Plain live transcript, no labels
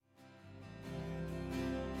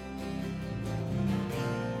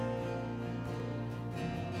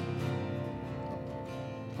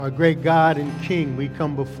Our great God and King, we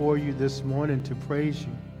come before you this morning to praise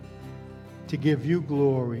you, to give you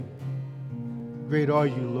glory. Great are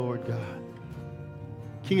you, Lord God,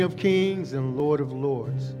 King of kings and Lord of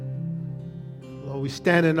lords. Lord, we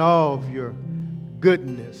stand in awe of your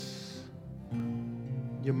goodness,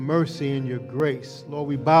 your mercy, and your grace. Lord,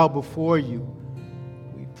 we bow before you.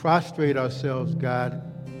 We prostrate ourselves, God,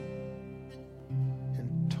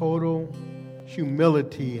 in total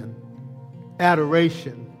humility and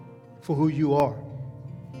adoration for who you are.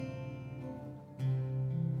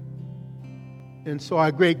 And so,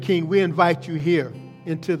 our great King, we invite you here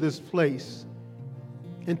into this place,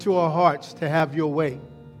 into our hearts to have your way,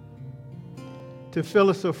 to fill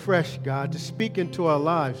us afresh, God, to speak into our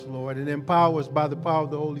lives, Lord, and empower us by the power of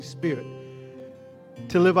the Holy Spirit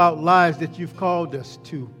to live out lives that you've called us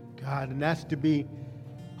to, God, and that's to be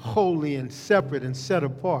holy and separate and set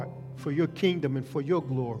apart for your kingdom and for your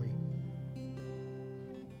glory.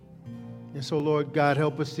 And so, Lord God,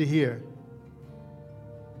 help us to hear.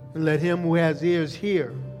 And let him who has ears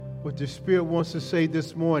hear what the Spirit wants to say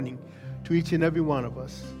this morning to each and every one of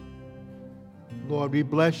us. Lord, we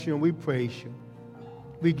bless you and we praise you.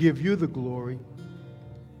 We give you the glory.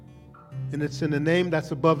 And it's in the name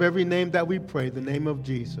that's above every name that we pray, the name of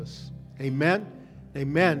Jesus. Amen.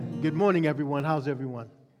 Amen. Good morning, everyone. How's everyone?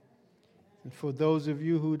 And for those of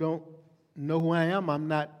you who don't know who I am, I'm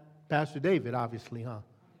not Pastor David, obviously, huh?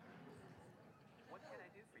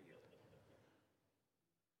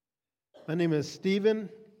 My name is Stephen,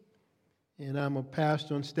 and I'm a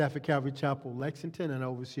pastor on staff at Calvary Chapel, Lexington, and I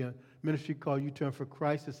oversee a ministry called U-Turn for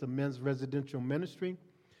Christ. It's a men's residential ministry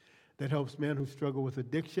that helps men who struggle with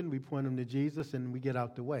addiction. We point them to Jesus, and we get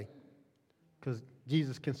out the way because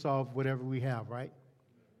Jesus can solve whatever we have, right?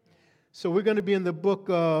 So we're going to be in the book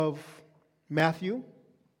of Matthew,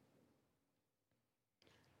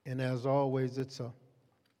 and as always, it's a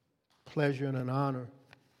pleasure and an honor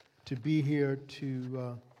to be here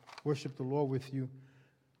to worship the Lord with you.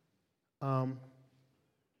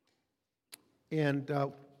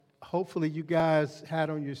 Hopefully you guys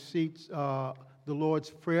had on your seats the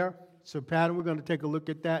Lord's Prayer. It's a pattern. We're going to take a look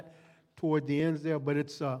at that toward the ends there, but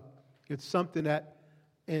it's something that,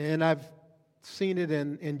 and I've seen it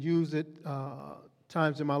and used it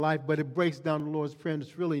times in my life, but it breaks down the Lord's Prayer, and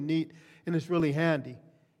it's really neat, and it's really handy,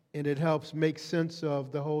 and it helps make sense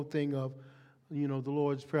of the whole thing of, the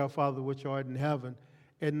Lord's Prayer, Father which art in heaven,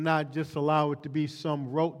 and not just allow it to be some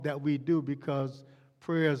rote that we do, because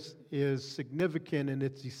prayer is significant and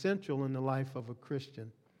it's essential in the life of a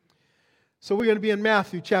Christian. So we're going to be in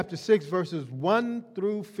Matthew chapter 6, verses 1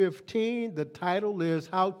 through 15. The title is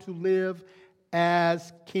How to Live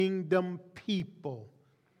as Kingdom People.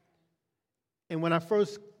 And when I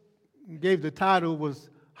first gave the title, it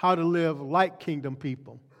was How to Live Like Kingdom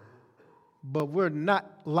People. But we're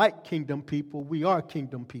not like kingdom people. We are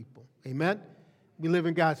kingdom people. Amen? We live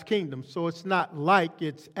in God's kingdom, so it's not like,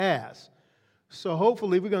 it's as. So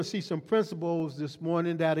hopefully we're going to see some principles this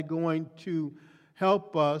morning that are going to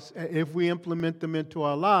help us, if we implement them into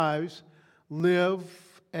our lives, live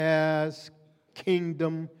as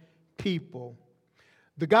kingdom people.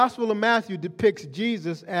 The Gospel of Matthew depicts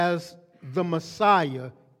Jesus as the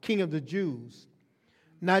Messiah, King of the Jews.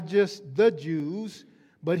 Not just the Jews,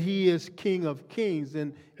 but he is King of Kings.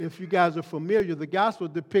 And if you guys are familiar, the Gospel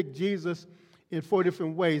depicts Jesus in 4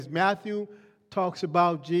 different ways. Matthew talks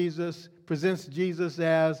about Jesus, presents Jesus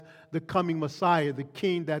as the coming Messiah, the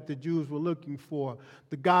king that the Jews were looking for.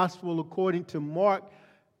 The gospel, according to Mark,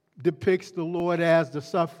 depicts the Lord as the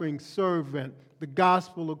suffering servant. The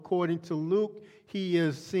gospel, according to Luke, he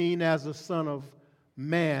is seen as the Son of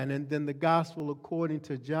Man. And then the gospel, according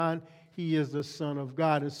to John, he is the Son of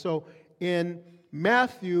God. And so in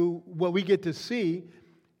Matthew, what we get to see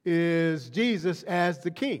is Jesus as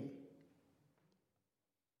the king.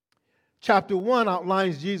 Chapter 1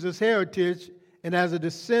 outlines Jesus' heritage and as a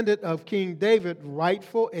descendant of King David,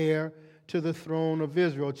 rightful heir to the throne of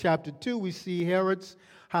Israel. Chapter 2, we see Herod's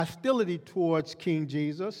hostility towards King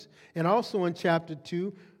Jesus. And also in chapter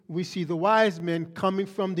 2, we see the wise men coming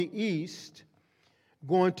from the east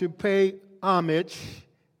going to pay homage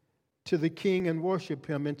to the king and worship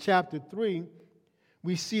him. In chapter 3,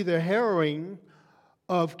 we see the heralding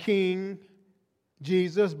of King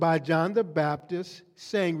Jesus by John the Baptist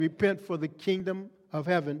saying, repent for the kingdom of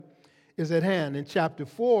heaven is at hand. In chapter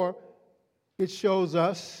 4, it shows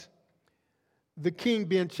us the king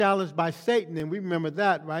being challenged by Satan. And we remember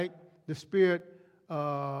that, right? The Spirit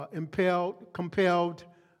compelled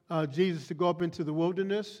Jesus to go up into the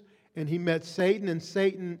wilderness, and he met Satan, and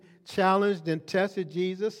Satan challenged and tested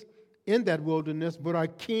Jesus in that wilderness. But our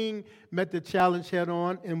king met the challenge head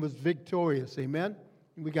on and was victorious. Amen?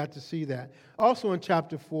 We got to see that. Also in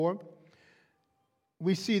chapter 4,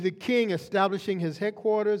 we see the king establishing his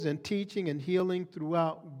headquarters and teaching and healing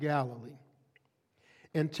throughout Galilee.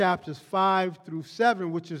 In chapters 5 through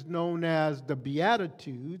 7, which is known as the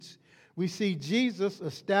Beatitudes, we see Jesus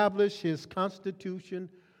establish his constitution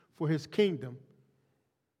for his kingdom.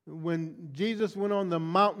 When Jesus went on the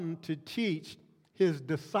mountain to teach, his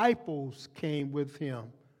disciples came with him,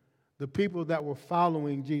 the people that were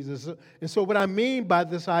following Jesus. And so what I mean by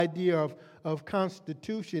this idea of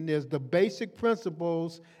constitution is the basic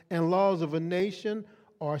principles and laws of a nation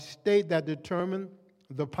or state that determine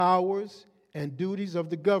the powers and duties of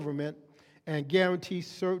the government and guarantee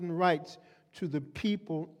certain rights to the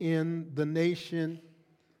people in the nation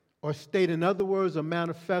or state. In other words, a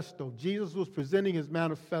manifesto. Jesus was presenting his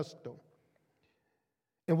manifesto.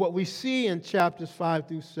 And what we see in chapters 5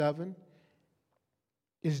 through 7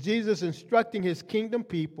 is Jesus instructing his kingdom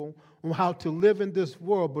people on how to live in this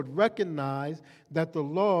world, but recognize that the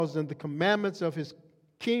laws and the commandments of his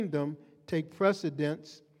kingdom take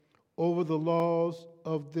precedence over the laws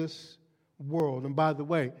of this world. And by the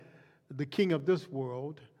way, the king of this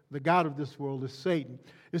world, the God of this world is Satan.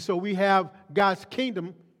 And so we have God's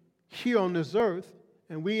kingdom here on this earth,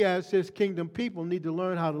 and we as his kingdom people need to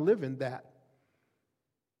learn how to live in that.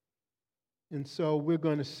 And so we're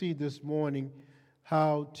going to see this morning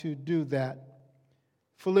how to do that.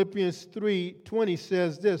 Philippians 3:20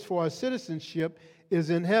 says this, "For our citizenship is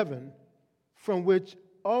in heaven, from which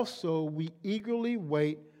also we eagerly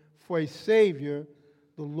wait for a Savior,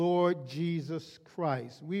 the Lord Jesus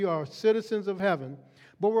Christ." We are citizens of heaven,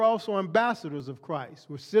 but we're also ambassadors of Christ.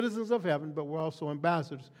 We're citizens of heaven, but we're also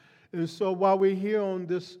ambassadors. And so while we're here on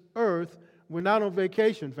this earth, we're not on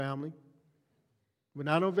vacation, family. We're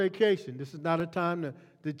not on vacation. This is not a time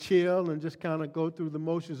to chill and just kind of go through the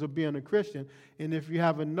motions of being a Christian. And if you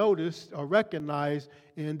haven't noticed or recognized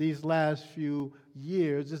in these last few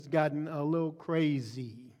years, it's gotten a little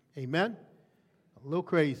crazy. Amen? A little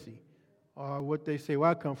crazy. Or what they say,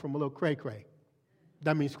 well, I come from a little cray-cray.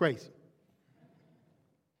 That means crazy.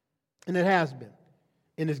 And it has been.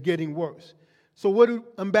 And it's getting worse. So what do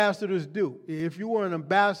ambassadors do? If you were an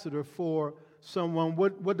ambassador for someone,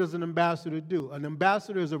 what does an ambassador do? An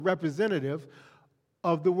ambassador is a representative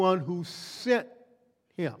of the one who sent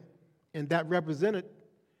him. And that represented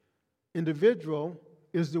individual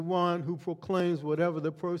is the one who proclaims whatever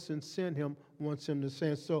the person sent him wants him to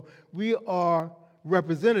say. So we are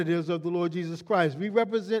representatives of the Lord Jesus Christ. We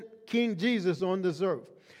represent King Jesus on this earth,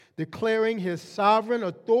 declaring his sovereign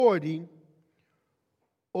authority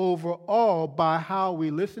over all by how we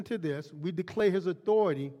listen to this. We declare his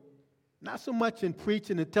authority, not so much in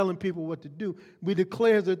preaching and telling people what to do. We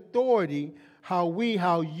declare his authority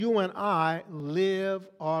how you and I live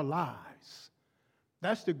our lives.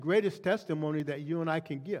 That's the greatest testimony that you and I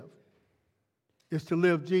can give, is to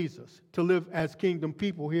live Jesus, to live as kingdom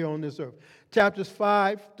people here on this earth. Chapters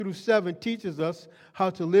 5 through 7 teaches us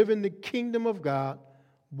how to live in the kingdom of God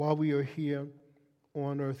while we are here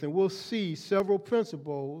on earth. And we'll see several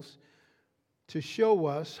principles to show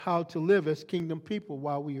us how to live as kingdom people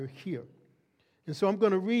while we are here. And so I'm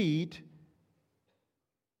going to read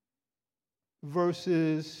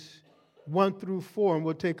verses 1 through 4, and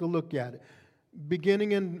we'll take a look at it.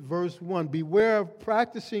 Beginning in verse 1, "Beware of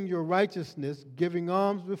practicing your righteousness, giving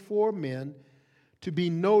alms before men, to be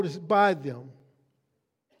noticed by them.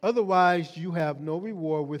 Otherwise you have no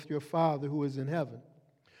reward with your Father who is in heaven.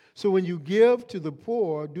 So when you give to the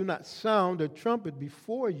poor, do not sound a trumpet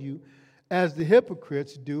before you, as the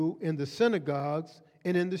hypocrites do in the synagogues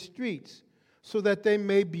and in the streets, so that they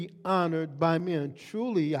may be honored by men.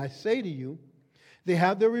 Truly, I say to you, they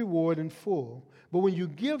have their reward in full. But when you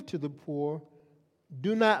give to the poor,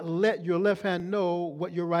 do not let your left hand know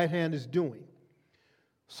what your right hand is doing,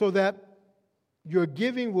 so that your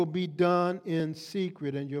giving will be done in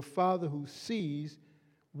secret, and your Father who sees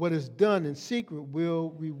what is done in secret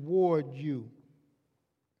will reward you."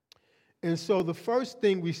 And so the first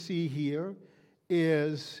thing we see here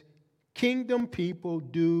is kingdom people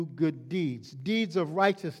do good deeds. Deeds of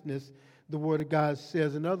righteousness, the Word of God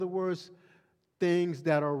says. In other words, things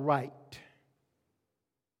that are right.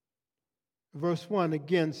 Verse 1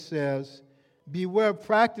 again says, "Beware of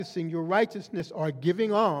practicing your righteousness or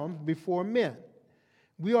giving alms before men."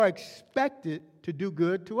 We are expected to do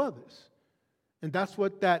good to others. And that's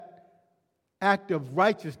what that act of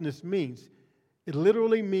righteousness means. It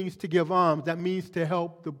literally means to give alms. That means to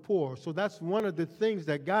help the poor. So that's one of the things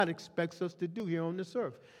that God expects us to do here on this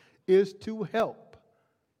earth, is to help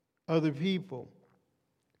other people.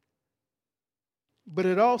 But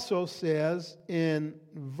it also says in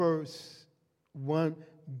verse 1,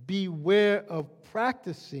 beware of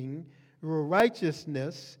practicing your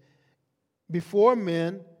righteousness before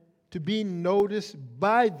men to be noticed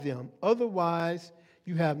by them. Otherwise,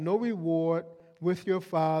 you have no reward with your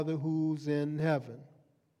Father who's in heaven.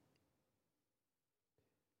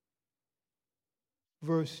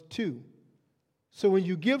 Verse 2. So when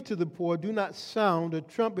you give to the poor, do not sound a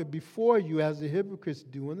trumpet before you as the hypocrites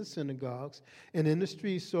do in the synagogues and in the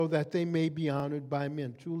streets, so that they may be honored by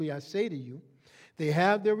men. Truly I say to you, they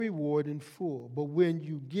have their reward in full. But when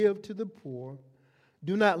you give to the poor,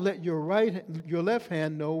 do not let your left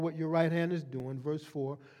hand know what your right hand is doing. Verse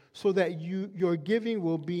 4. So that your giving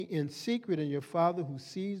will be in secret, and your Father who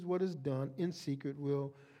sees what is done in secret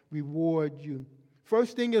will reward you.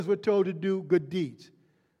 First thing is we're told to do good deeds.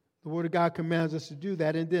 The Word of God commands us to do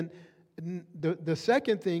that. And then the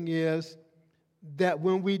second thing is that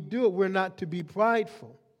when we do it, we're not to be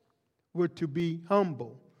prideful. We're to be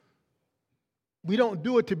humble. We don't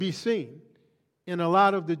do it to be seen. And a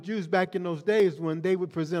lot of the Jews back in those days, when they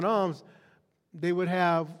would present alms, they would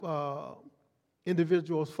have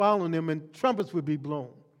individuals following them, and trumpets would be blown.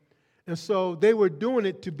 And so they were doing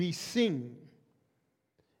it to be seen.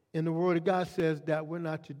 And the Word of God says that we're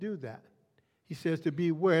not to do that. He says to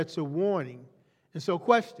beware. It's a warning. And so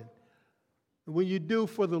question, when you do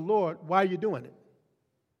for the Lord, why are you doing it?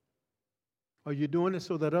 Are you doing it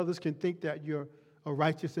so that others can think that you're a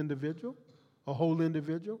righteous individual, a holy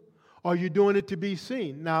individual? Or are you doing it to be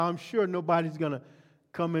seen? Now, I'm sure nobody's going to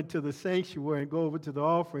come into the sanctuary and go over to the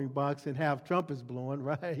offering box and have trumpets blowing,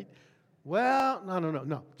 right? Well,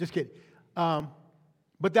 no, just kidding.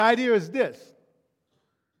 But the idea is this,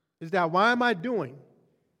 is that why am I doing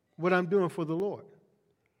what I'm doing for the Lord?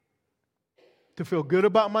 To feel good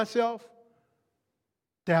about myself?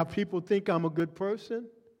 To have people think I'm a good person?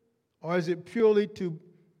 Or is it purely to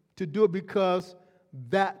do it because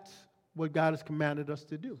that's what God has commanded us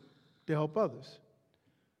to do, to help others?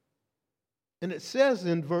 And it says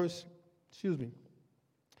in verse 3,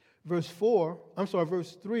 verse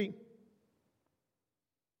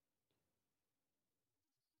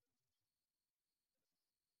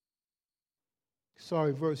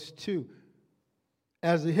 2.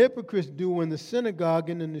 As the hypocrites do in the synagogue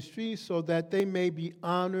and in the streets, so that they may be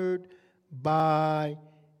honored by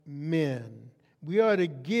men. We are to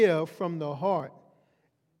give from the heart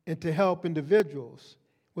and to help individuals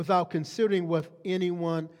without considering what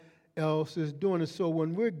anyone else is doing. And so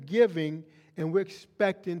when we're giving and we're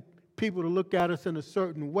expecting people to look at us in a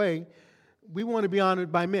certain way, we want to be honored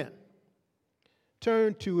by men.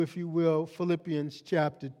 Turn to, if you will, Philippians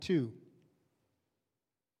chapter 2.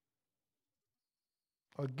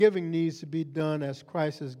 Our giving needs to be done as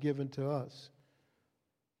Christ has given to us.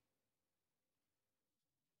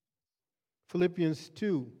 Philippians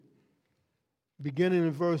 2, beginning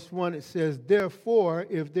in verse 1, it says, Therefore,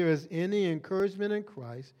 if there is any encouragement in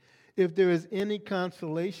Christ, if there is any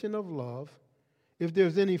consolation of love, if there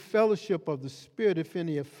is any fellowship of the Spirit, if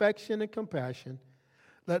any affection and compassion,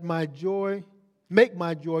 make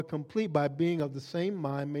my joy complete by being of the same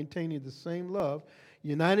mind, maintaining the same love,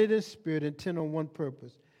 united in spirit, intent on one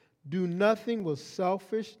purpose. Do nothing with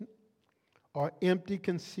selfish or empty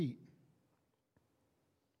conceit,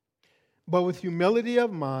 but with humility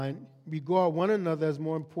of mind, regard one another as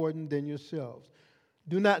more important than yourselves.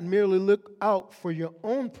 Do not merely look out for your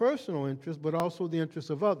own personal interests, but also the interests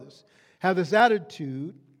of others. Have this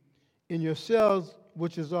attitude in yourselves,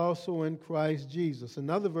 which is also in Christ Jesus.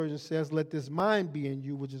 Another version says, let this mind be in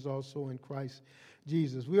you, which is also in Christ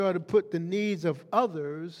Jesus. We are to put the needs of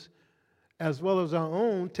others as well as our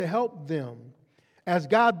own to help them. As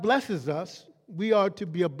God blesses us, we are to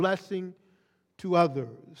be a blessing to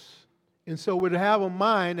others. And so we're to have a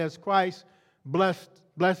mind as Christ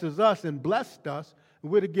blesses us and blessed us,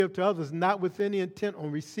 and we're to give to others, not with any intent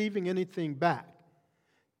on receiving anything back.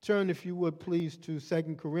 Turn, if you would, please, to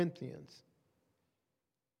 2 Corinthians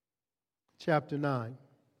chapter 9.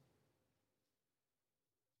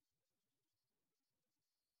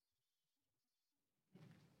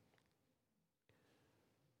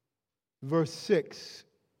 Verse 6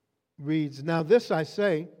 reads, Now this I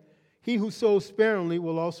say, he who sows sparingly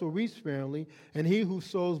will also reap sparingly, and he who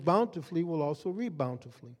sows bountifully will also reap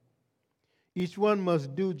bountifully. Each one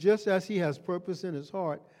must do just as he has purpose in his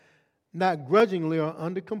heart, not grudgingly or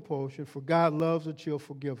under compulsion, for God loves a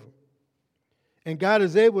cheerful giver. And God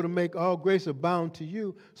is able to make all grace abound to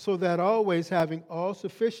you, so that always having all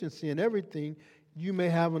sufficiency in everything, you may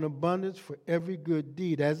have an abundance for every good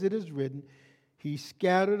deed. As it is written, He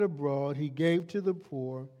scattered abroad, He gave to the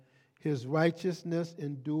poor, His righteousness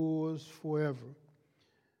endures forever.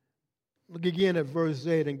 Look again at verse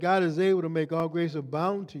 8. And God is able to make all grace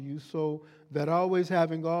abound to you, so that always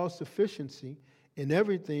having all sufficiency in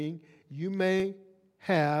everything, you may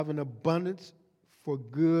have an abundance for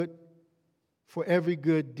every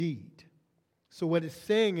good deed. So what it's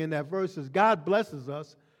saying in that verse is God blesses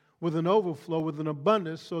us with an overflow, with an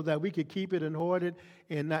abundance, so that we can keep it and hoard it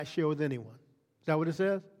and not share with anyone. Is that what it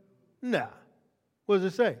says? Nah. What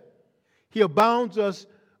does it say? He abounds us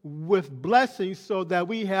with blessings so that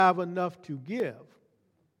we have enough to give.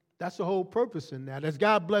 That's the whole purpose in that. As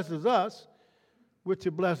God blesses us, we're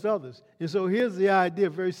to bless others. And so here's the idea,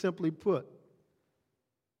 very simply put.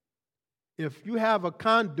 If you have a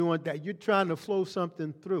conduit that you're trying to flow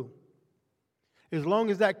something through, as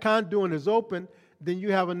long as that conduit is open, then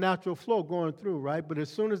you have a natural flow going through, right? But as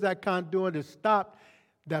soon as that conduit is stopped,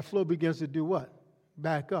 that flow begins to do what?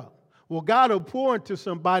 Back up. Well, God will pour into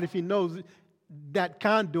somebody if he knows that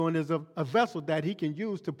conduit is a vessel that he can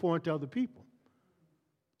use to pour into other people.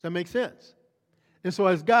 Does that make sense? And so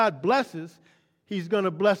as God blesses, he's going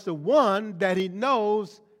to bless the one that he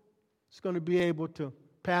knows is going to be able to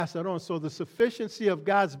pass it on. So the sufficiency of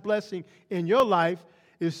God's blessing in your life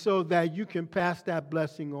is so that you can pass that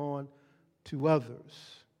blessing on to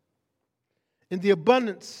others. In the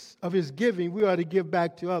abundance of his giving, we are to give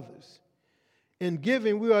back to others. In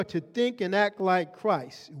giving, we are to think and act like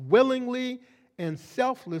Christ, willingly and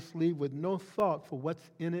selflessly, with no thought for what's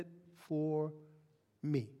in it for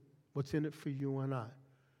me, what's in it for you and I.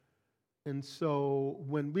 And so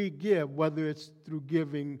when we give, whether it's through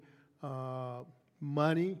giving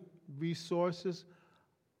money, resources,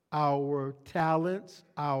 our talents,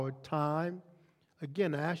 our time,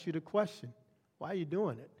 again, I ask you the question, why are you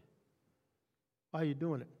doing it? Why are you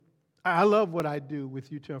doing it? I love what I do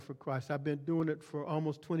with U-Turn for Christ. I've been doing it for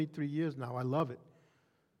almost 23 years now. I love it.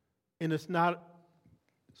 And it's not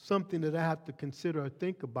something that I have to consider or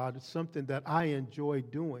think about. It's something that I enjoy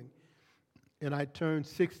doing. And I turned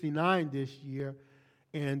 69 this year,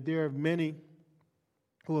 and there are many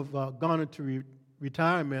who have gone into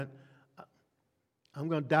retirement. I'm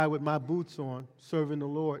going to die with my boots on, serving the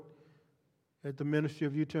Lord at the ministry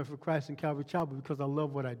of U-Turn for Christ in Calvary Chapel because I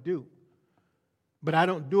love what I do. But I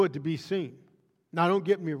don't do it to be seen. Now, don't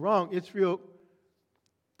get me wrong. It's real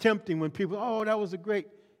tempting when people, oh, that was a great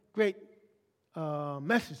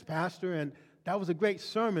message, Pastor, and that was a great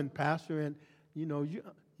sermon, Pastor. And,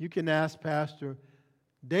 you can ask Pastor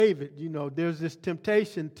David, there's this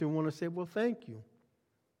temptation to want to say, well, thank you.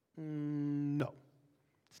 No,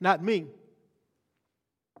 it's not me.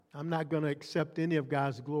 I'm not going to accept any of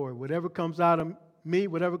God's glory. Whatever comes out of me,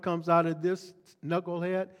 whatever comes out of this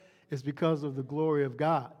knucklehead, is because of the glory of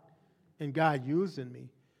God and God using me.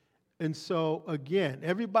 And so, again,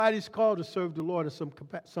 everybody's called to serve the Lord in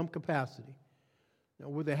some capacity.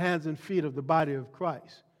 We're the hands and feet of the body of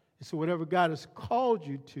Christ. And so whatever God has called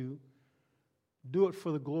you to, do it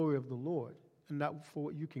for the glory of the Lord and not for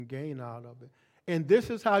what you can gain out of it. And this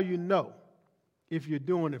is how you know if you're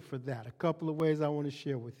doing it for that. A couple of ways I want to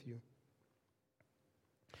share with you.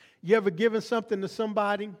 You ever given something to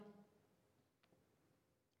somebody,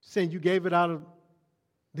 saying you gave it out of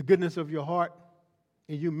the goodness of your heart,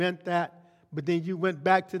 and you meant that, but then you went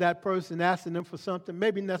back to that person asking them for something,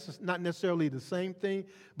 maybe not necessarily the same thing,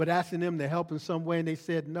 but asking them to help in some way, and they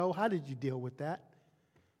said no? How did you deal with that?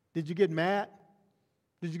 Did you get mad?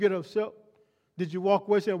 Did you get upset? Did you walk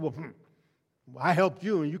away saying, well, I helped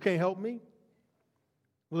you and you can't help me?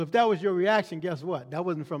 Well, if that was your reaction, guess what? That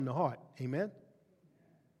wasn't from the heart. Amen?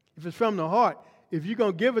 If it's from the heart, if you're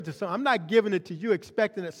going to give it to someone, I'm not giving it to you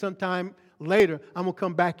expecting that sometime later I'm going to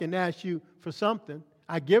come back and ask you for something.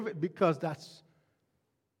 I give it because that's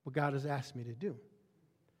what God has asked me to do.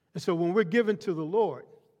 And so when we're giving to the Lord,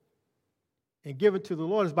 and giving to the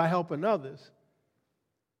Lord is by helping others,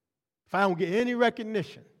 if I don't get any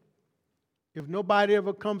recognition, if nobody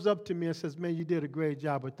ever comes up to me and says, man, you did a great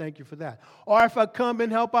job, or thank you for that. Or if I come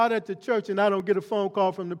and help out at the church and I don't get a phone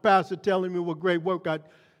call from the pastor telling me what great work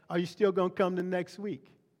are you still going to come the next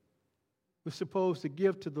week? We're supposed to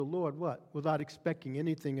give to the Lord what? Without expecting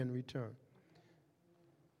anything in return.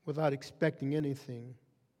 Without expecting anything.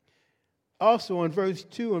 Also in verse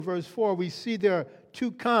 2 and verse 4, we see there are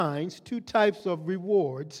two types of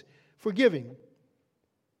rewards for giving.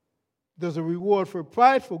 There's a reward for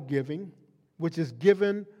prideful giving, which is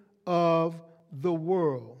given of the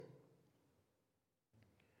world.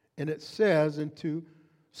 And it says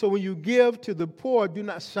so when you give to the poor, do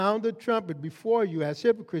not sound the trumpet before you, as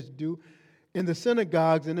hypocrites do, in the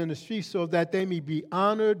synagogues and in the streets, so that they may be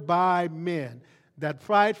honored by men. That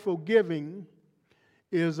prideful giving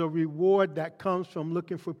is a reward that comes from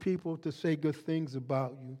looking for people to say good things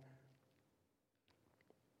about you.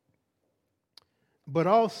 But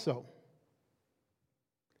also,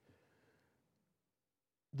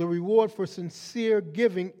 The reward for sincere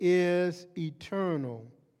giving is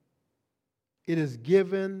eternal. It is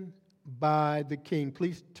given by the King.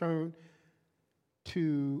 Please turn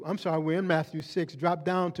to, we're in Matthew 6. Drop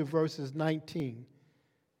down to verses 19.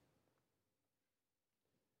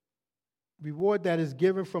 Reward that is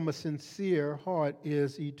given from a sincere heart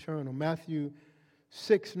is eternal. Matthew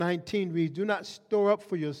 6:19 reads, "Do not store up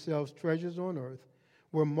for yourselves treasures on earth,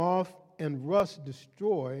 where moth and rust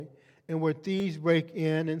destroy, and where thieves break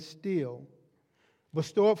in and steal. But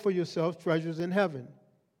store up for yourselves treasures in heaven,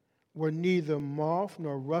 where neither moth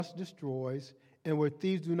nor rust destroys, and where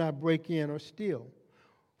thieves do not break in or steal.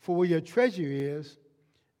 For where your treasure is,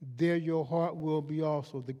 there your heart will be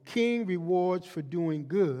also." The King rewards for doing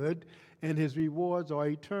good, and his rewards are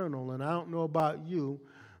eternal. And I don't know about you,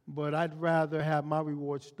 but I'd rather have my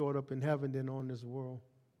rewards stored up in heaven than on this world,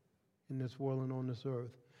 and on this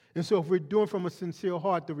earth. And so if we're doing from a sincere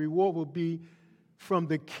heart, the reward will be from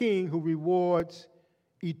the King who rewards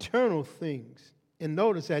eternal things. And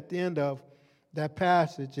notice at the end of that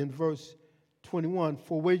passage in verse 21,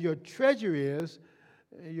 "For where your treasure is,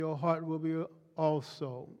 your heart will be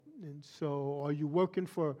also." And so are you working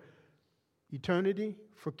for eternity,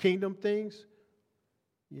 for kingdom things?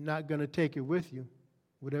 You're not going to take it with you.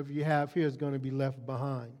 Whatever you have here is going to be left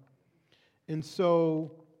behind. And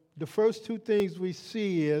so the first two things we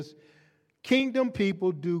see is kingdom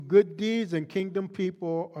people do good deeds, and kingdom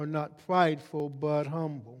people are not prideful but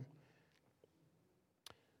humble.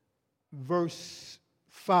 Verse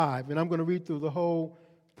 5, and I'm going to read through the whole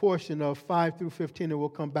portion of 5 through 15, and we'll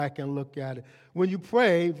come back and look at it. "When you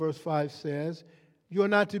pray," verse 5 says, "you are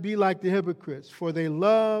not to be like the hypocrites, for they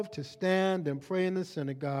love to stand and pray in the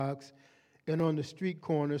synagogues and on the street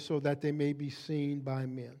corners so that they may be seen by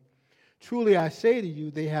men. Truly I say to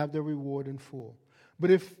you, they have their reward in full.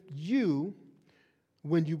 But if you,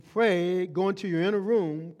 when you pray, go into your inner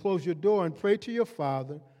room, close your door, and pray to your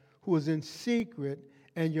Father who is in secret,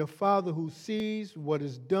 and your Father who sees what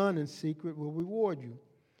is done in secret will reward you.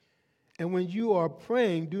 And when you are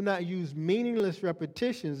praying, do not use meaningless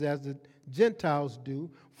repetitions as the Gentiles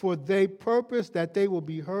do, for they purpose that they will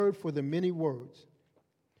be heard for the many words.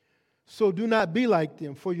 So do not be like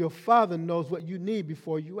them, for your Father knows what you need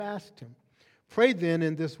before you ask Him. Pray then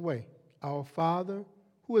in this way: Our Father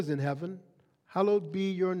who is in heaven, hallowed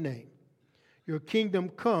be your name. Your kingdom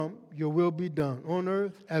come, your will be done, on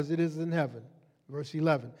earth as it is in heaven." Verse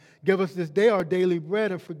 11, "Give us this day our daily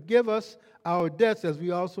bread, and forgive us our debts as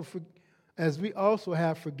we also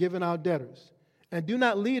have forgiven our debtors. And do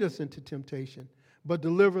not lead us into temptation, but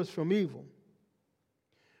deliver us from evil.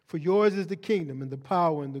 For yours is the kingdom and the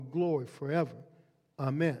power and the glory forever.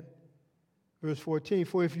 Amen." Verse 14,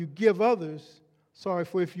 "For if you forgive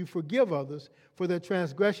others for their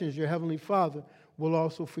transgressions, your heavenly Father will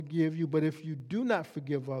also forgive you. But if you do not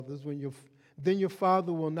forgive others, then your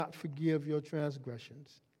Father will not forgive your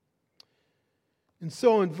transgressions." And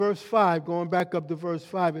so in verse 5, going back up to verse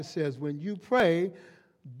 5, it says, "When you pray,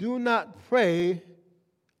 do not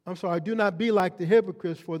be like the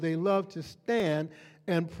hypocrites, for they love to stand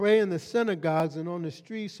and pray in the synagogues and on the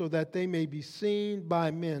streets so that they may be seen by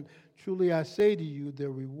men. Truly I say to you, their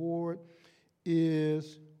reward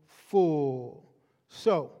is full."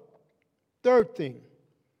 So, third thing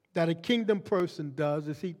that a kingdom person does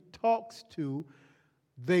is she talks to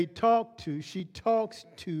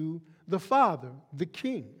the Father, the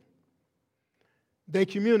King. They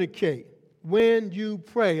communicate. When you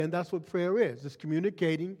pray, and that's what prayer is, it's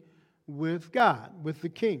communicating with God, with the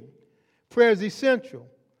King. Prayer is essential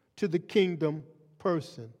to the kingdom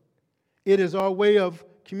person. It is our way of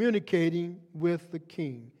communicating with the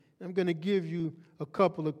King. I'm going to give you a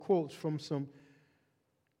couple of quotes from some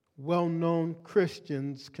well-known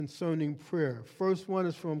Christians concerning prayer. First one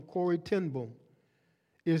is from Corrie ten Boom.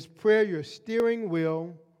 "Is prayer your steering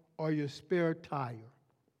wheel or your spare tire?"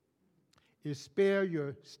 Is prayer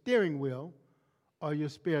your steering wheel or your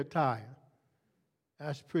spare tire?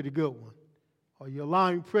 That's a pretty good one. Are you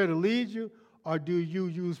allowing prayer to lead you, or do you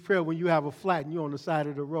use prayer when you have a flat and you're on the side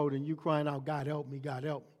of the road and you're crying out, "God help me, God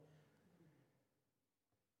help me"?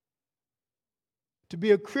 To be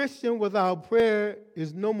a Christian without prayer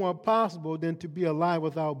is no more possible than to be alive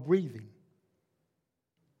without breathing.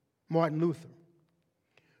 Martin Luther.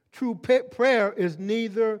 True prayer is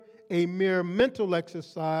neither a mere mental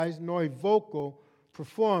exercise nor a vocal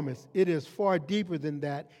performance. It is far deeper than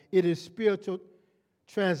that. It is spiritual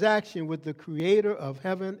transaction with the Creator of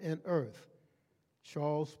heaven and earth.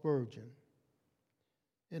 Charles Spurgeon.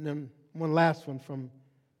 And then one last one from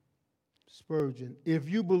Spurgeon. "If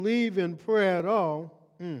you believe in prayer at all,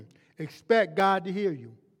 expect God to hear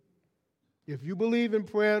you. If you believe in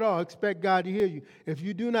prayer at all, expect God to hear you. If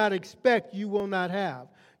you do not expect, you will not have.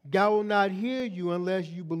 God will not hear you unless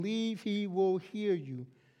you believe He will hear you.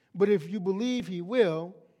 But if you believe He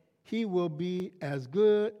will be as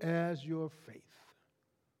good as your faith.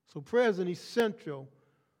 So prayer is an essential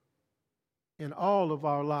in all of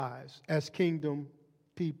our lives as kingdom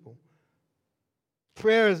people.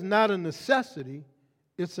 Prayer is not a necessity,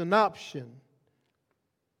 it's an option.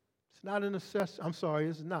 It's not a necessity. I'm sorry,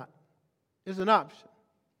 it's not. It's an option.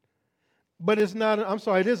 But it's not,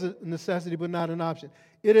 it is a necessity, but not an option.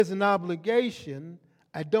 It is an obligation.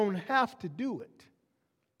 I don't have to do it.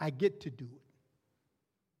 I get to do it.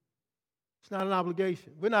 It's not an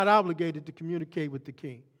obligation. We're not obligated to communicate with the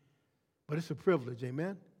King, but it's a privilege,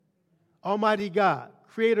 amen? Almighty God,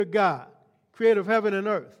 creator of heaven and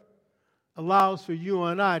earth, allows for you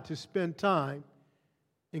and I to spend time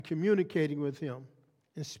in communicating with Him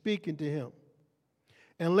and speaking to Him.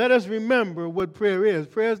 And let us remember what prayer is.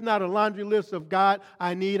 Prayer is not a laundry list of God,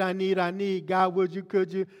 I need. God, would you,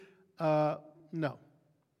 could you? No.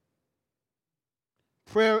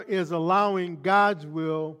 Prayer is allowing God's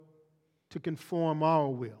will to conform our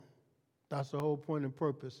will. That's the whole point and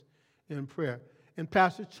purpose in prayer. And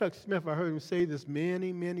Pastor Chuck Smith, I heard him say this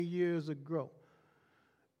many, many years ago,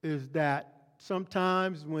 is that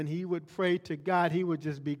sometimes when he would pray to God, he would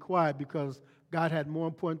just be quiet because God had more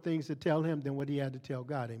important things to tell him than what he had to tell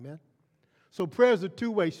God, amen? So prayer is a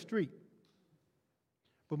two-way street.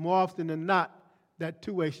 But more often than not, that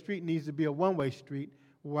two-way street needs to be a one-way street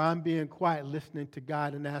where I'm being quiet, listening to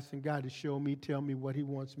God and asking God to show me, tell me what He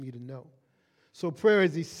wants me to know. So prayer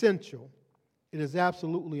is essential. It is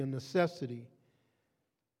absolutely a necessity.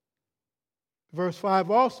 Verse 5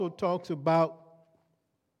 also talks about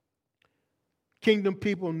kingdom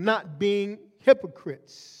people not being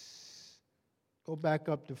hypocrites. Go back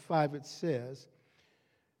up to 5, it says,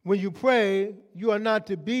 when you pray, you are not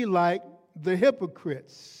to be like the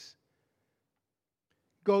hypocrites.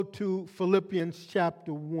 Go to Philippians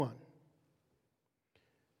chapter 1.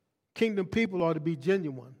 Kingdom people are to be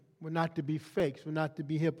genuine. We're not to be fakes. We're not to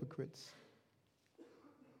be hypocrites.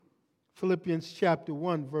 Philippians chapter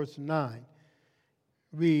 1, verse 9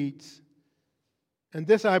 reads, and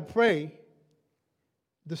this I pray,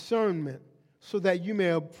 discernment, so that you may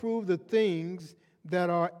approve the things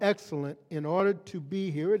that are excellent in order to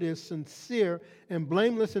be, here it is, sincere and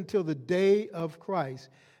blameless until the day of Christ,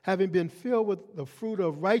 having been filled with the fruit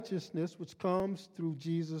of righteousness which comes through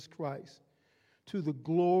Jesus Christ, to the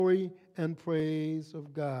glory and praise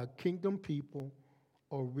of God. Kingdom people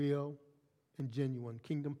are real and genuine.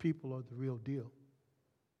 Kingdom people are the real deal.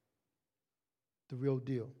 The real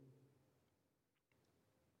deal.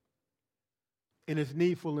 And it's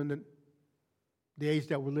needful in the age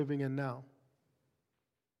that we're living in now,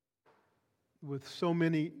 with so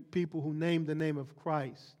many people who name the name of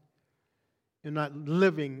Christ and not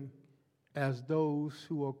living as those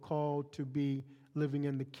who are called to be living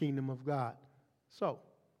in the kingdom of God. So,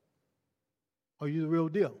 are you the real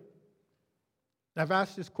deal? I've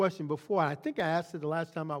asked this question before, and I think I asked it the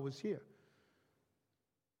last time I was here.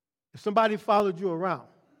 If somebody followed you around,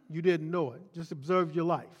 you didn't know it, just observed your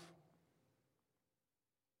life.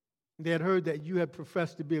 They had heard that you had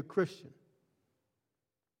professed to be a Christian.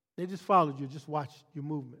 They just followed you, just watched your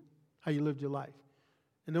movement, how you lived your life.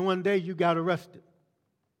 And then one day you got arrested.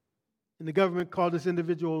 And the government called this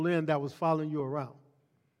individual in that was following you around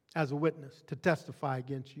as a witness to testify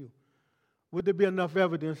against you. Would there be enough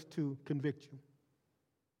evidence to convict you?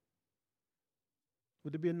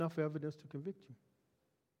 Would there be enough evidence to convict you?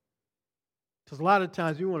 Because a lot of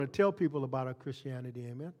times we want to tell people about our Christianity,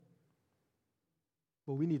 amen?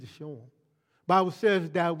 But we need to show them. The Bible says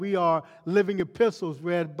that we are living epistles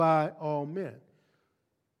read by all men.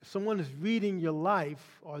 If someone is reading your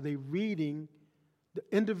life, are they reading the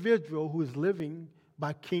individual who is living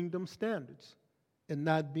by kingdom standards and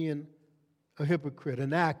not being a hypocrite,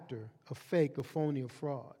 an actor, a fake, a phony, a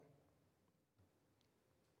fraud?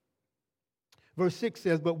 Verse 6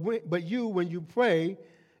 says, but you, when you pray,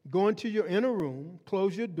 go into your inner room,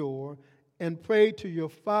 close your door, and pray to your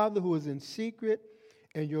Father who is in secret,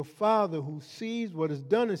 and your Father who sees what is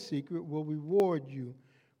done in secret will reward you.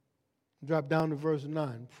 Drop down to verse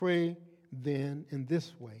 9. Pray then in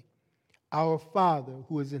this way. Our Father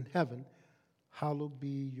who is in heaven, hallowed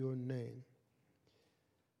be your name.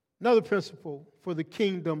 Another principle for the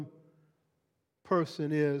kingdom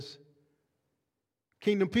person is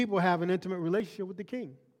kingdom people have an intimate relationship with the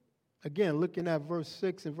king. Again, looking at verse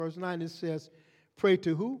 6 and verse 9, it says, pray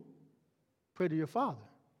to who? Pray to your Father.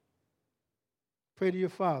 Pray to your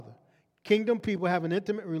Father. Kingdom people have an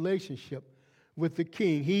intimate relationship with the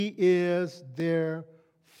King. He is their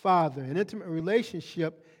Father. An intimate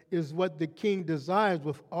relationship is what the king desires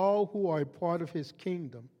with all who are a part of his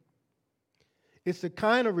kingdom. It's the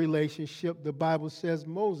kind of relationship the Bible says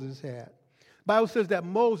Moses had. The Bible says that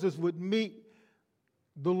Moses would meet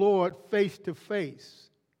the Lord face to face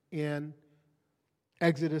in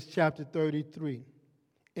Exodus chapter 33.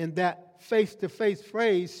 And that face-to-face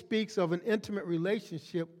phrase speaks of an intimate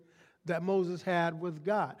relationship that Moses had with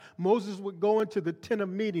God. Moses would go into the tent of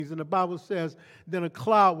meetings, and the Bible says then a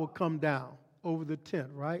cloud would come down over the tent,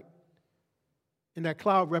 right? And that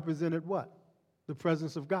cloud represented what? The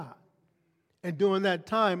presence of God. And during that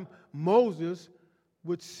time, Moses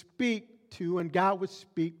would speak to, and God would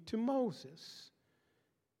speak to Moses.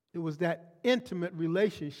 It was that intimate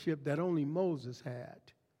relationship that only Moses had.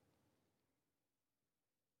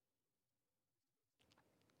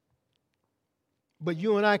 But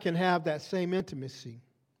you and I can have that same intimacy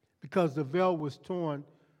because the veil was torn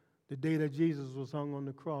the day that Jesus was hung on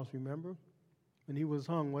the cross, remember? When he was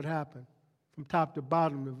hung, what happened? From top to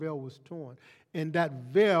bottom, the veil was torn. And that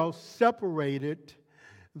veil separated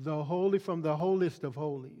the holy from the holiest of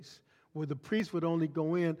holies, where the priest would only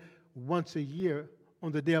go in once a year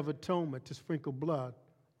on the Day of Atonement to sprinkle blood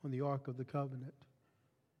on the Ark of the Covenant.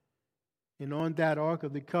 And on that Ark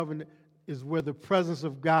of the Covenant is where the presence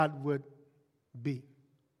of God would be.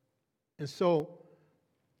 And so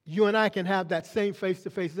you and I can have that same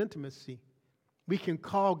face-to-face intimacy. We can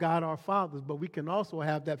call God our Father, but we can also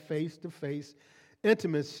have that face-to-face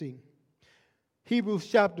intimacy. Hebrews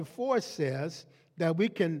chapter 4 says that we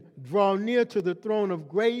can draw near to the throne of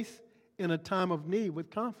grace in a time of need with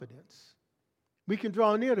confidence. We can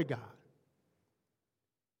draw near to God.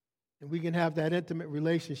 And we can have that intimate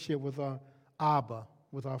relationship with our Abba,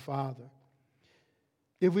 with our Father.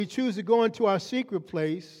 If we choose to go into our secret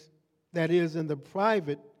place, that is, in the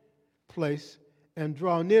private place, and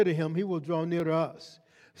draw near to him, he will draw near to us.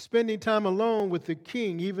 Spending time alone with the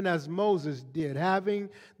king, even as Moses did, having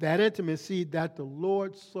that intimacy that the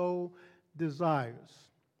Lord so desires.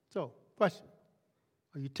 So, question,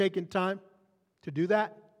 are you taking time to do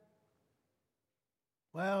that?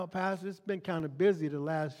 Well, Pastor, it's been kind of busy the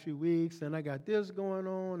last few weeks, and I got this going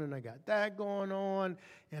on, and I got that going on,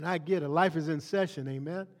 and I get it. Life is in session,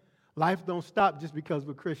 amen? Life don't stop just because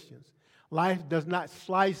we're Christians. Life does not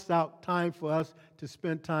slice out time for us to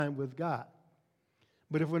spend time with God.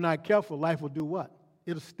 But if we're not careful, life will do what?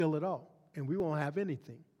 It'll steal it all, and we won't have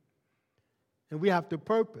anything. And we have to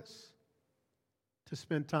purpose to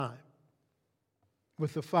spend time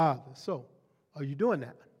with the Father. So, are you doing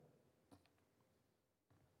that?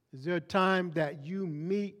 Is there a time that you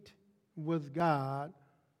meet with God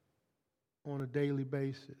on a daily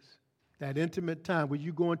basis? That intimate time where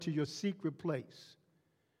you go into your secret place,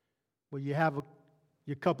 where you have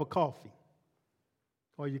your cup of coffee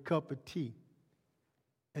or your cup of tea,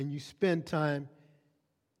 and you spend time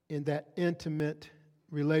in that intimate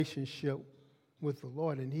relationship with the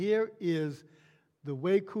Lord. And here is the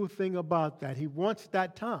way cool thing about that. He wants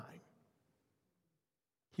that time.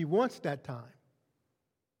 He wants that time.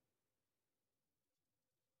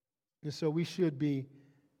 And so we should be,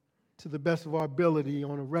 to the best of our ability,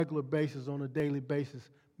 on a regular basis, on a daily basis,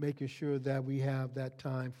 making sure that we have that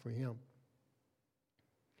time for him.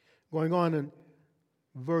 Going on in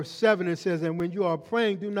verse 7, it says, "And when you are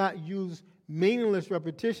praying, do not use meaningless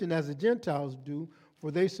repetition as the Gentiles do, for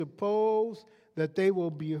they suppose that they will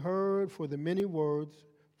be heard for the many words."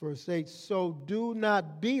 Verse 8, "So do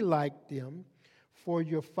not be like them, for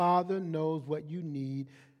your Father knows what you need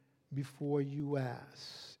before you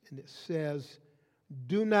ask." And it says,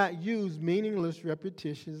 do not use meaningless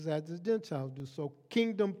repetitions as the Gentiles do. So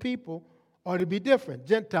kingdom people are to be different.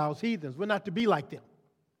 Gentiles, heathens, we're not to be like them.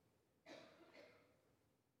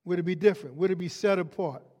 We're to be different. We're to be set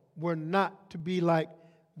apart. We're not to be like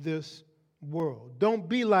this world. Don't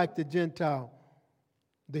be like the Gentile,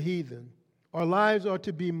 the heathen. Our lives are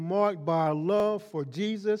to be marked by our love for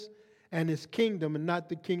Jesus and his kingdom, and not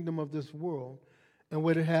the kingdom of this world and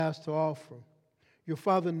what it has to offer. Your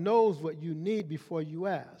Father knows what you need before you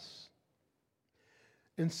ask.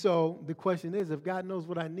 And so the question is, if God knows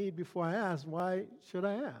what I need before I ask, why should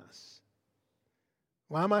I ask?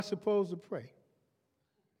 Why am I supposed to pray?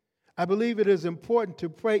 I believe it is important to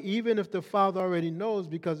pray even if the Father already knows,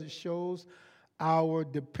 because it shows our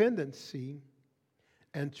dependency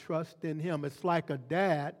and trust in him. It's like a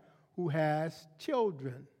dad who has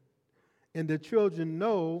children. And the children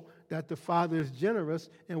know that the Father is generous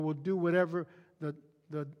and will do whatever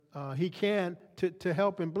he can to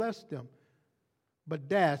help and bless them. But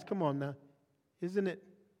dads, come on now. Isn't it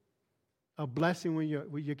a blessing when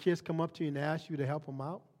your kids come up to you and ask you to help them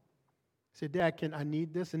out? Say, Dad, I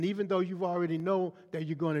need this? And even though you've already know that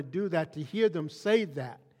you're going to do that, to hear them say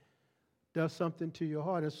that does something to your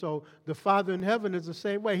heart. And so the Father in heaven is the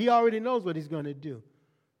same way. He already knows what he's going to do.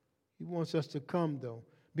 He wants us to come, though,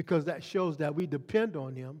 because that shows that we depend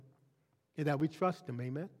on him and that we trust him.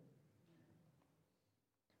 Amen?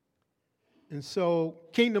 And so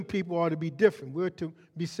kingdom people are to be different. We're to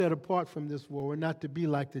be set apart from this world. We're not to be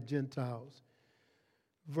like the Gentiles.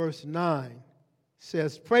 Verse 9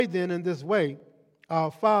 says, pray then in this way,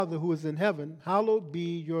 our Father who is in heaven, hallowed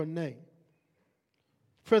be your name.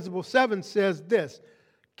 Principle 7 says this,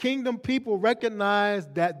 kingdom people recognize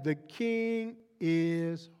that the king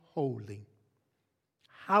is holy.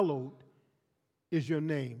 Hallowed is your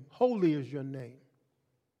name. Holy is your name.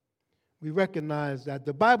 We recognize that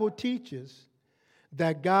the Bible teaches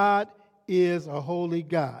that God is a holy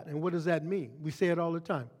God. And what does that mean? We say it all the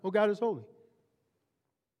time. Oh, God is holy.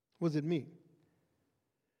 What does it mean?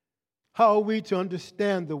 How are we to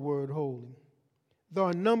understand the word holy? There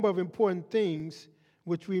are a number of important things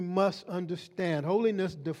which we must understand.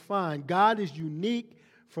 Holiness defined. God is unique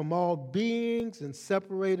from all beings and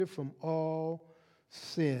separated from all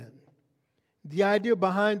sin. The idea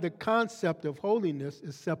behind the concept of holiness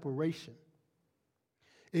is separation.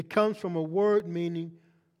 It comes from a word meaning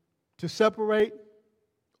to separate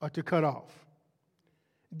or to cut off.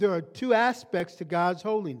 There are two aspects to God's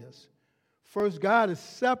holiness. First, God is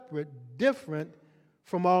separate, different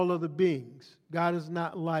from all other beings. God is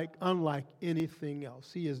not unlike anything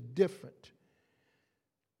else. He is different.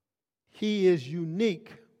 He is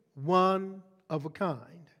unique, one of a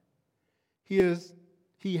kind. He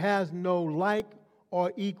has no like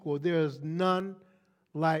or equal. There is none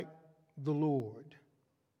like the Lord.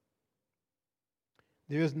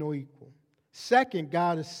 There is no equal. Second,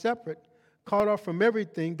 God is separate, cut off from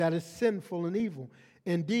everything that is sinful and evil.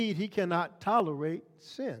 Indeed, he cannot tolerate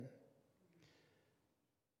sin.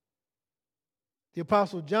 The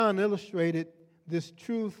Apostle John illustrated this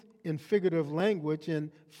truth in figurative language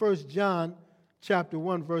in 1 John chapter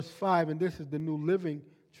 1, verse 5, and this is the New Living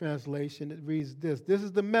Translation. It reads this: this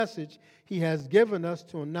is the message he has given us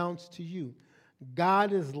to announce to you.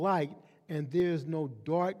 God is light, and there is no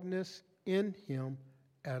darkness in him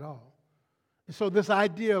at all. And so this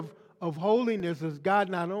idea of holiness is God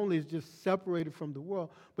not only is just separated from the world,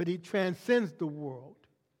 but he transcends the world.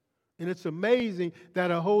 And it's amazing that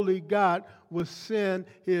a holy God would send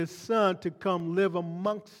his son to come live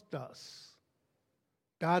amongst us.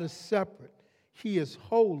 God is separate. He is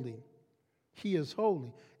holy. He is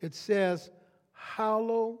holy. It says,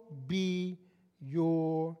 hallowed be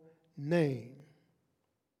your name.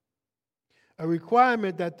 A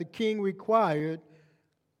requirement that the king required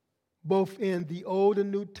both in the Old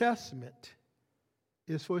and New Testament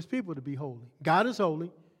is for his people to be holy. God is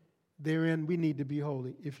holy. Therein we need to be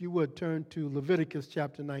holy. If you would turn to Leviticus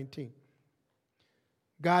chapter 19.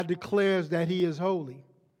 God declares that he is holy.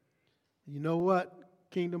 You know what,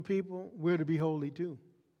 kingdom people? We're to be holy too.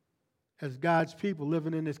 As God's people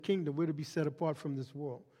living in his kingdom, we're to be set apart from this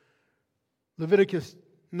world. Leviticus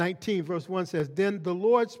 19 verse 1 says, then the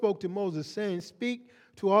Lord spoke to Moses, saying, speak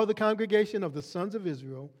to all the congregation of the sons of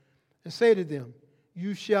Israel, and say to them,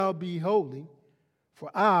 you shall be holy, for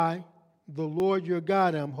I, the Lord your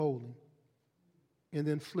God, am holy. And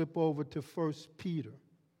then flip over to 1 Peter.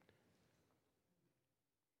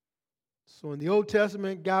 So in the Old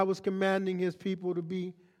Testament, God was commanding his people to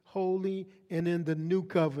be holy, and in the New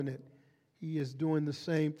Covenant, he is doing the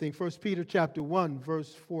same thing. 1 Peter chapter 1,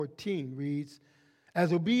 verse 14 reads,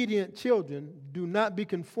 as obedient children, do not be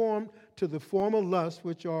conformed to the former lusts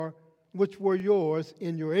which were yours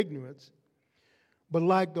in your ignorance. But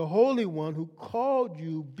like the Holy One who called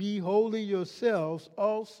you, be holy yourselves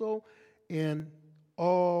also in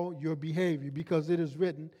all your behavior. Because it is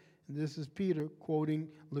written, and this is Peter quoting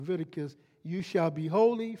Leviticus, you shall be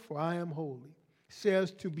holy, for I am holy. It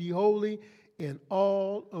says to be holy in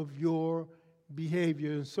all of your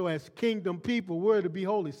behavior. And so as kingdom people, we're to be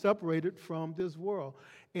holy, separated from this world.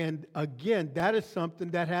 And again, that is something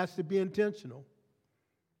that has to be intentional.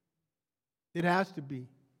 It has to be.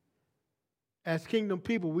 As kingdom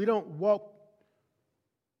people, we don't walk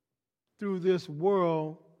through this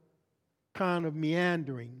world kind of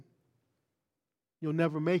meandering. You'll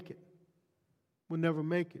never make it. We'll never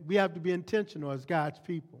make it. We have to be intentional as God's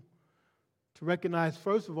people to recognize,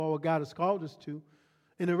 first of all, what God has called us to,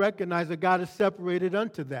 and to recognize that God is separated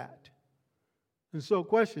unto that. And so,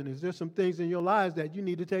 question is there some things in your lives that you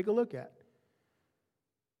need to take a look at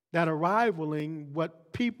that are rivaling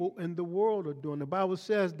what people in the world are doing? The Bible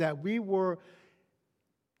says that we were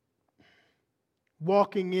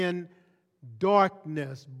walking in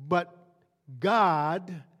darkness, but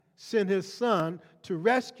God sent his Son to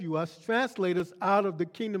rescue us, translate us out of the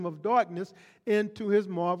kingdom of darkness into his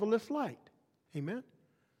marvelous light. Amen?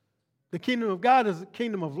 The kingdom of God is a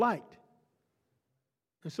kingdom of light.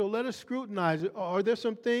 And so let us scrutinize it. Are there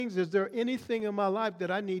some things, is there anything in my life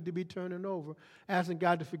that I need to be turning over, asking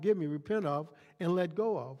God to forgive me, repent of, and let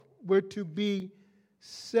go of? We're to be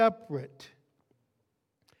separate.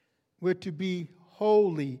 We're to be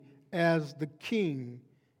holy as the King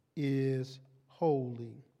is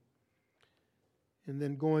holy. And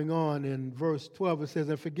then going on in verse 12, it says,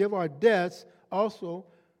 and forgive our debts also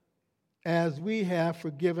as we have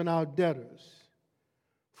forgiven our debtors.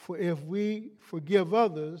 For if we forgive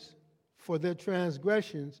others for their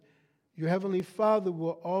transgressions, your heavenly Father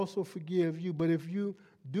will also forgive you. But if you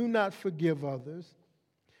do not forgive others,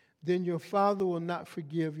 then your Father will not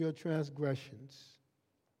forgive your transgressions.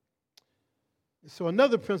 So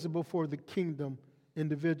another principle for the kingdom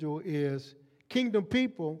individual is kingdom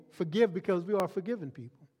people forgive because we are forgiven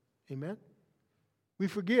people. Amen? We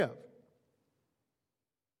forgive.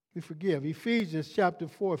 We forgive. Ephesians chapter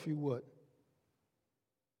 4, if you would.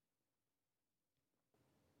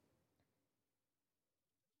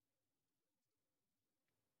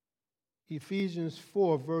 Ephesians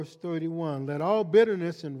 4, verse 31. Let all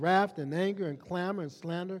bitterness and wrath and anger and clamor and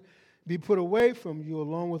slander be put away from you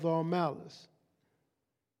along with all malice.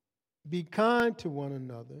 Be kind to one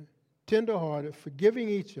another, tenderhearted, forgiving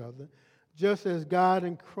each other, just as God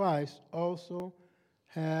in Christ also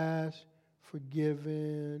has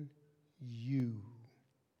forgiven you.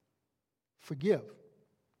 Forgive.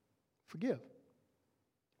 Forgive.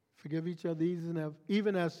 Forgive each other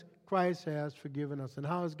even as Christ has forgiven us. And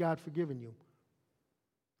how has God forgiven you?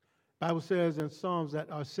 The Bible says in Psalms that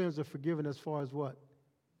our sins are forgiven as far as what?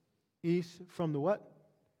 East from the what?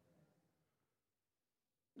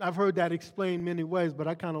 I've heard that explained many ways, but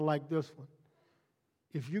I kind of like this one.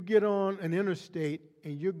 If you get on an interstate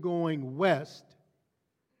and you're going west,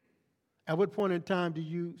 at what point in time do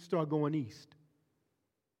you start going east?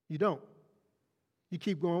 You don't. You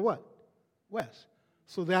keep going what? West.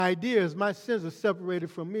 So the idea is my sins are separated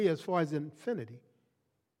from me as far as infinity.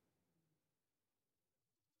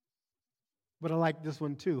 But I like this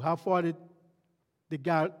one too. How far did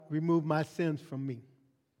God remove my sins from me?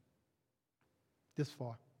 This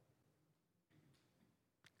far.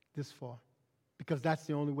 This far. Because that's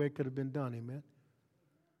the only way it could have been done, amen?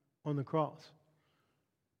 On the cross.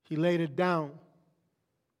 He laid it down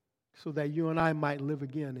so that you and I might live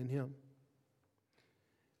again in him.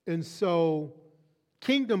 And so,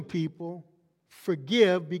 kingdom people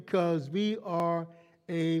forgive because we are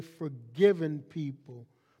a forgiven people.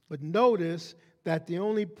 But notice that the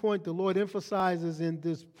only point the Lord emphasizes in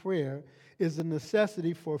this prayer is the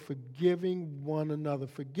necessity for forgiving one another.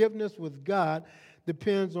 Forgiveness with God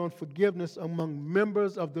depends on forgiveness among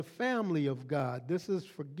members of the family of God. This is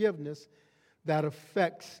forgiveness that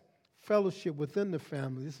affects fellowship within the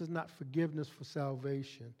family. This is not forgiveness for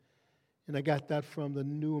salvation. And I got that from the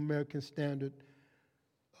New American Standard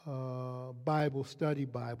Bible, Study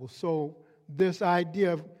Bible. So this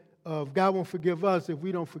idea of God won't forgive us if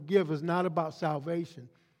we don't forgive is not about salvation.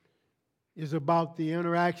 It's about the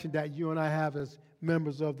interaction that you and I have as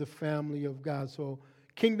members of the family of God. So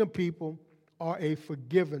kingdom people are a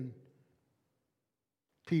forgiven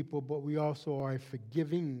people, but we also are a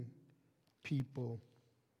forgiving people.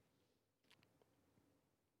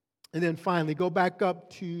 And then finally, go back up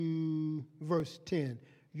to verse 10.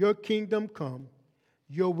 Your kingdom come,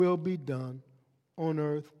 your will be done on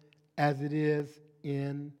earth as it is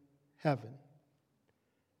in heaven.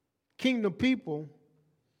 Kingdom people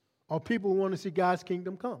are people who want to see God's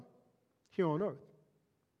kingdom come here on earth.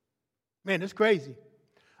 Man, it's crazy.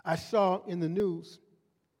 I saw in the news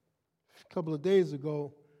a couple of days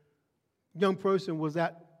ago, a young person was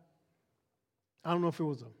at, I don't know if it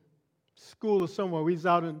was a school or somewhere, he's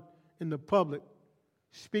out in the public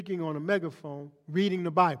speaking on a megaphone, reading the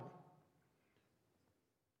Bible.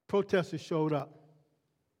 Protesters showed up.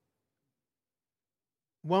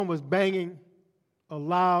 One was banging a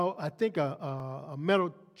loud, I think a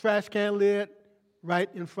metal trash can lid right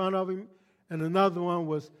in front of him, and another one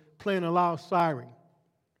was playing a loud siren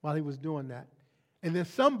while he was doing that. And then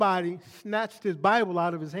somebody snatched his Bible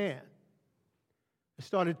out of his hand and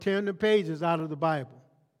started tearing the pages out of the Bible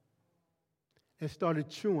and started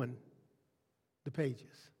chewing the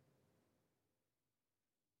pages.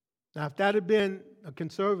 Now, if that had been a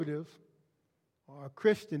conservative or a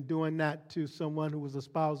Christian doing that to someone who was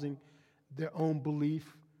espousing their own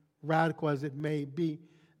belief, radical as it may be,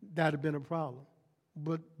 that would have been a problem.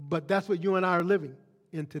 But that's what you and I are living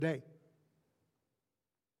in today.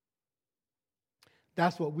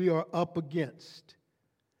 That's what we are up against.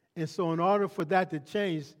 And so in order for that to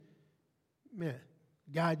change, man,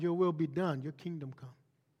 God, your will be done. Your kingdom come.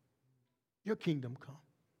 Your kingdom come.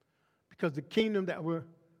 Because the kingdom that we're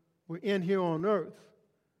in here on earth,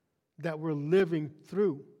 that we're living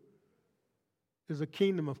through, is a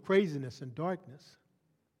kingdom of craziness and darkness.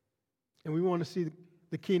 And we want to see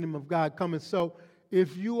the kingdom of God coming. So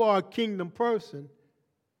if you are a kingdom person,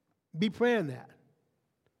 be praying that.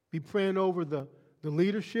 Be praying over the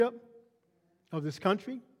leadership of this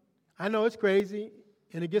country. I know it's crazy,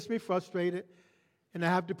 and it gets me frustrated, and I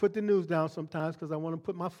have to put the news down sometimes because I want to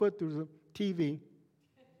put my foot through the TV.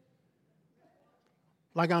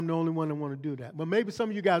 Like I'm the only one that want to do that. But maybe some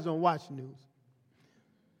of you guys don't watch the news.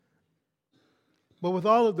 But with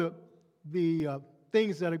all of the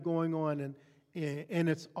things that are going on, and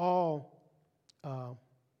it's all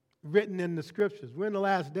written in the Scriptures. We're in the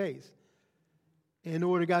last days. And the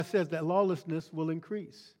Word of God says that lawlessness will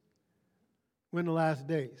increase. We're in the last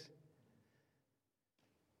days.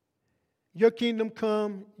 Your kingdom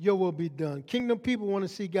come, your will be done. Kingdom people want to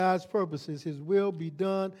see God's purposes, His will be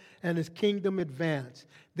done, and His kingdom advance.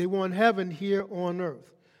 They want heaven here on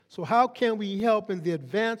earth. So how can we help in the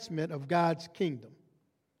advancement of God's kingdom?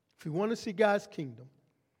 If we want to see God's kingdom,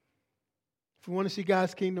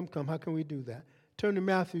 come, how can we do that? Turn to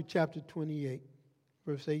Matthew chapter 28,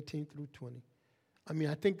 verse 18 through 20.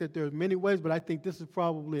 I think that there are many ways, but I think this is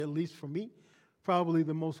probably, at least for me, probably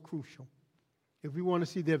the most crucial. If we want to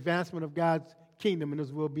see the advancement of God's kingdom and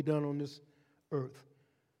His will be done on this earth.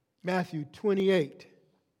 Matthew 28,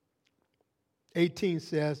 18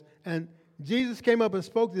 says, "And Jesus came up and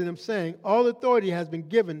spoke to them, saying, 'All authority has been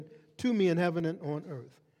given to me in heaven and on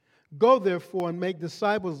earth. Go therefore and make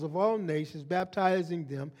disciples of all nations, baptizing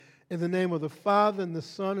them in the name of the Father and the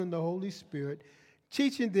Son and the Holy Spirit,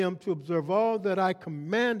 teaching them to observe all that I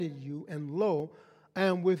commanded you, and lo, I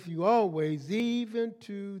am with you always, even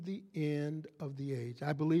to the end of the age.'"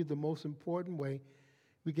 I believe the most important way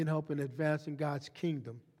we can help in advancing God's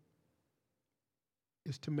kingdom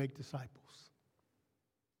is to make disciples.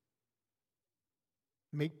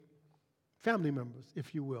 Make family members,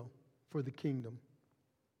 if you will, for the kingdom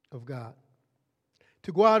of God.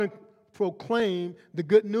 To go out and proclaim the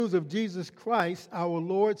good news of Jesus Christ, our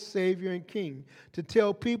Lord, Savior, and King. To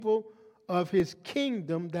tell people of His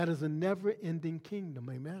kingdom that is a never-ending kingdom.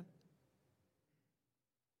 Amen.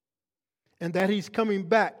 And that He's coming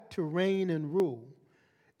back to reign and rule.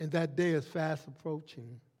 And that day is fast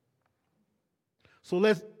approaching. So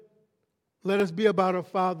let us be about our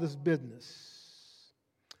Father's business.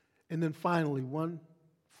 And then finally, one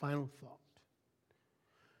final thought.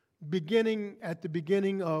 Beginning at the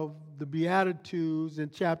beginning of the Beatitudes in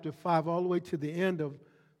chapter 5, all the way to the end of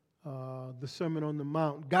the Sermon on the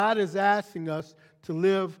Mount, God is asking us to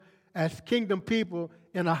live as kingdom people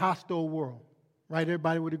in a hostile world. Right?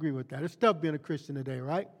 Everybody would agree with that. It's tough being a Christian today,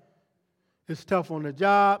 right? It's tough on the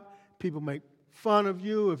job. People make fun of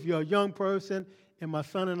you if you're a young person. And my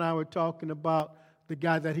son and I were talking about the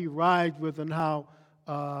guy that he rides with and how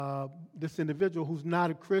this individual who's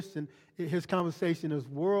not a Christian, his conversation is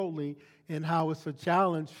worldly, and how it's a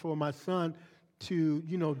challenge for my son to,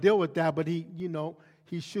 deal with that. But he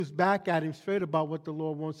shoots back at him straight about what the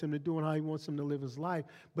Lord wants him to do and how He wants him to live his life.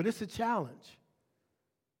 But it's a challenge.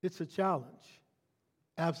 It's a challenge.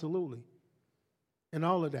 Absolutely. And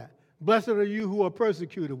all of that. Blessed are you who are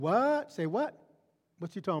persecuted. What? Say what?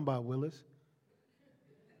 What you talking about, Willis?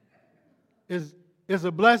 Is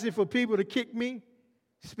a blessing for people to kick me,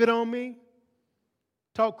 spit on me,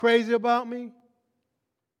 talk crazy about me?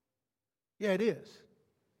 Yeah, it is.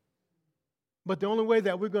 But the only way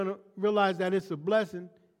that we're going to realize that it's a blessing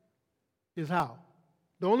is how?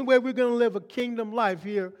 The only way we're going to live a kingdom life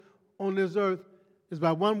here on this earth is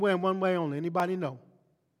by one way and one way only. Anybody know?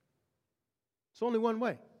 It's only one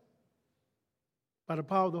way. By the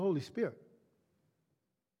power of the Holy Spirit.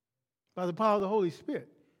 By the power of the Holy Spirit.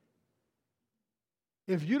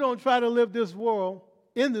 If you don't try to live this world,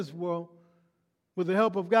 in this world, with the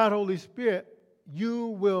help of God, Holy Spirit, you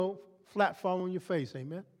will flat fall on your face.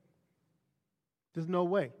 Amen? There's no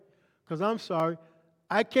way. Because I'm sorry,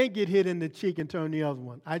 I can't get hit in the cheek and turn the other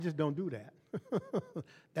one. I just don't do that.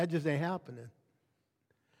 That just ain't happening.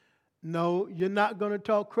 No, you're not going to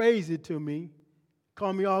talk crazy to me,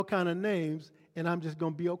 call me all kind of names, and I'm just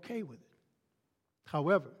going to be okay with it.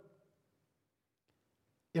 However,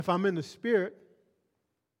 if I'm in the Spirit,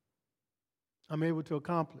 I'm able to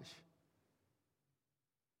accomplish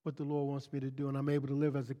what the Lord wants me to do, and I'm able to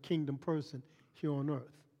live as a kingdom person here on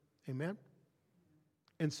earth. Amen?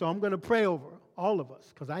 And so I'm going to pray over all of us,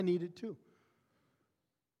 because I need it too,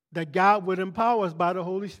 that God would empower us by the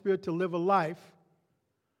Holy Spirit to live a life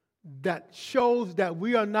that shows that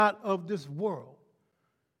we are not of this world.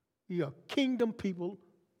 We are kingdom people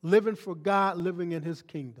living for God, living in his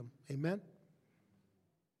kingdom. Amen?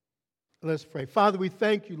 Let's pray. Father, we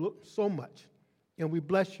thank you so much, and we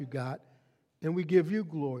bless you, God, and we give you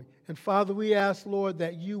glory. And Father, we ask, Lord,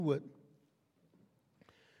 that you would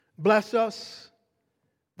bless us,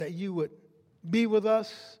 that you would be with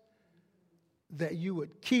us, that you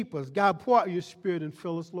would keep us. God, pour out your Spirit and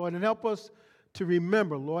fill us, Lord, and help us to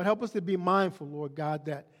remember, Lord. Help us to be mindful, Lord God,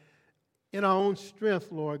 that in our own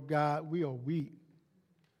strength, Lord God, we are weak.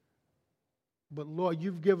 But, Lord,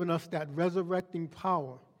 you've given us that resurrecting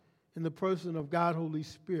power in the person of God, Holy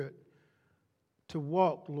Spirit, to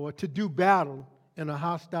walk, Lord, to do battle in a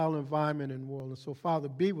hostile environment and world. And so, Father,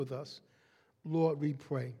 be with us, Lord, we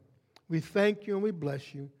pray. We thank you and we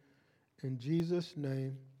bless you. In Jesus'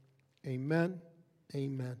 name, amen,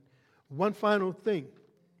 amen. One final thing.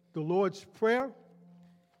 The Lord's Prayer,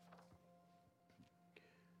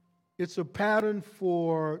 it's a pattern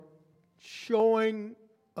for showing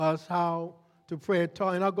us how to pray.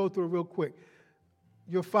 And I'll go through it real quick.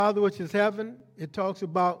 Your Father which is heaven, it talks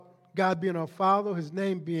about God being our Father, his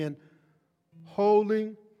name being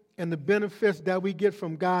holy, and the benefits that we get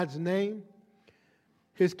from God's name.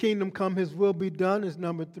 His kingdom come, his will be done is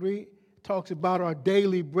number 3. It talks about our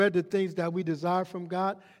daily bread, the things that we desire from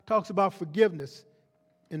God. It talks about forgiveness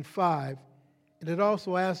in 5. And it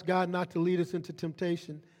also asks God not to lead us into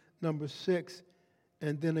temptation, number 6.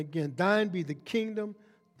 And then again, thine be the kingdom,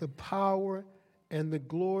 the power, and the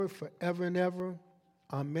glory forever and ever.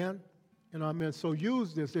 Amen and amen. So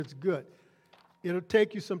use this. It's good. It'll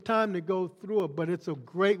take you some time to go through it, but it's a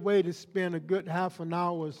great way to spend a good half an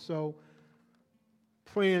hour or so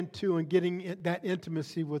praying to and getting that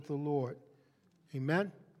intimacy with the Lord.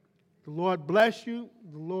 Amen. The Lord bless you.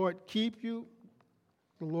 The Lord keep you.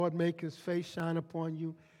 The Lord make his face shine upon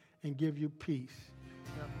you and give you peace.